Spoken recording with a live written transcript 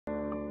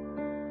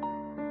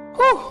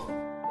Whew.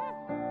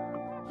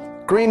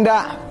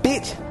 GreenDot,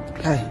 bitch.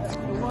 Hey.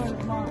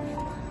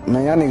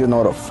 Man, y'all niggas know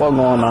what the fuck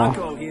going on.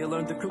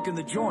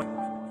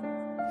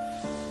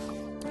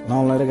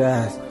 Don't let the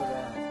guys.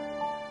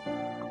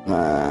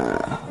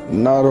 Man,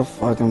 another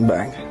fucking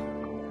bang.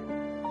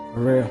 For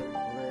real.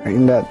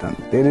 GreenDot done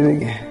did it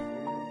again.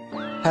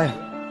 Hey.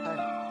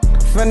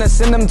 Finna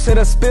send him to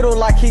the spittle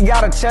like he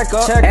got a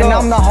checkup. And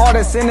I'm the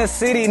hardest in the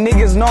city,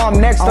 niggas know I'm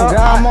next up.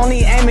 I'm only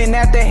aiming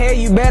at the head,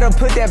 you better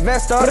put that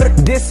vest up.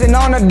 Dissing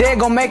on the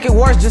dead gon' make it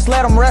worse, just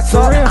let them rest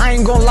up. I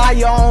ain't gon' lie,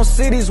 your own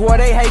cities where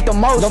they hate the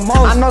most.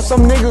 I know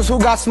some niggas who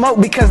got smoked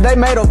because they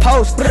made a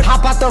post.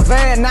 Hop out the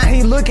van, now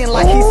he looking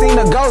like he seen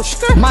a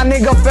ghost. My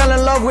nigga fell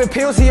in love with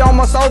pills, he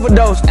almost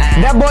overdosed.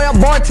 That boy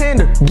a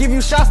bartender, give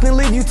you shots then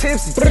leave you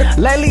tipsy.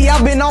 Lately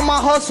I've been on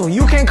my hustle,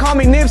 you can't call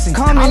me Nipsey.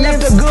 I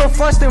left a good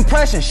first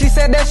impression, she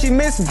said that she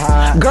miss me.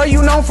 Girl,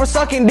 you known for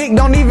sucking dick,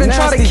 don't even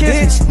try to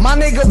kiss me. My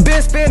nigga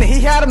been spinning, he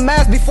had a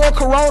mask before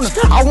Corona.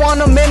 I want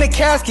him in a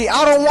casket,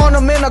 I don't want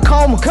him in a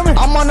coma.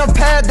 I'm on a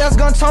path that's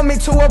gonna turn me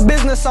to a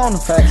business owner.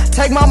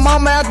 Take my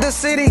mama out the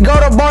city, go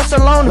to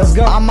Barcelona.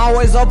 I'm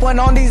always up when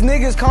on these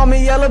niggas call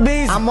me Yellow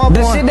Bees.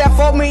 The shit that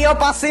fucked me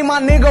up, I see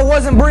my nigga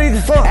wasn't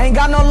breathing. Ain't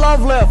got no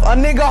love left, a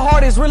nigga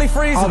heart is really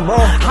freezing.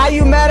 How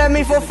you mad at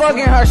me for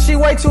fucking her? She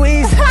way too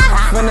easy.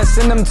 Finna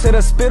send him to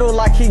the spittle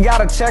like he got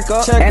a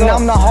checkup. And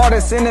I'm the hardest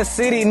in the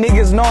city,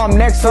 niggas know I'm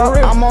next up.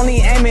 I'm only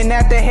aiming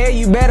at the head,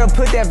 you better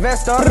put that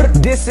vest up.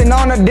 Dissing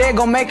on the dead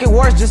gon' make it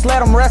worse, just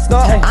let them rest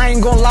up. I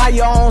ain't gon' lie,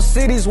 your own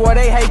cities where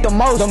they hate the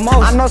most.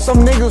 I know some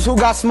niggas who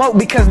got smoked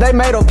because they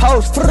made a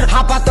post.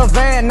 Hop out the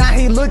van, now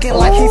he looking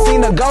like he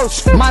seen a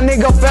ghost. My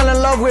nigga fell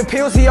in love with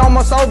pills, he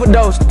almost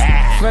overdosed.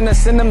 Finna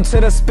send him to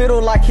the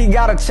spittle like he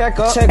got a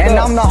checkup. And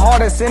I'm the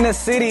hardest in the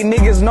city,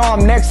 niggas know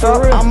I'm next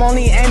up. I'm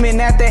only aiming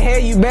at the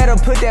head, you better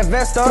put that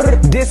vest up.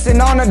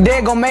 Dissing on the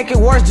dead gon' make it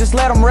worse, just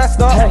let them rest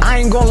up. I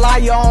ain't gon' lie,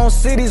 your own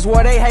cities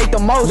where they hate the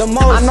most.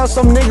 I know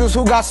some niggas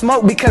who got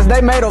smoked because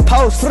they made a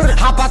post.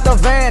 Hop out the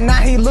van,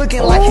 now he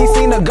looking like he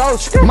seen a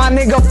ghost. My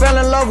nigga fell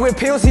in love with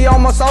pills, he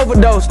almost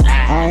overdosed.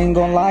 I ain't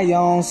gon' lie, your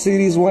own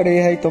cities where they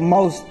hate the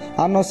most.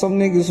 I know some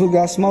niggas who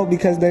got smoked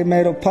because they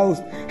made a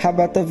post. Hop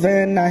out the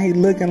van, now he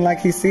looking like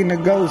he seen a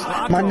ghost.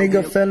 My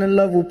nigga fell in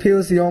love with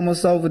pills, he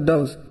almost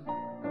overdosed.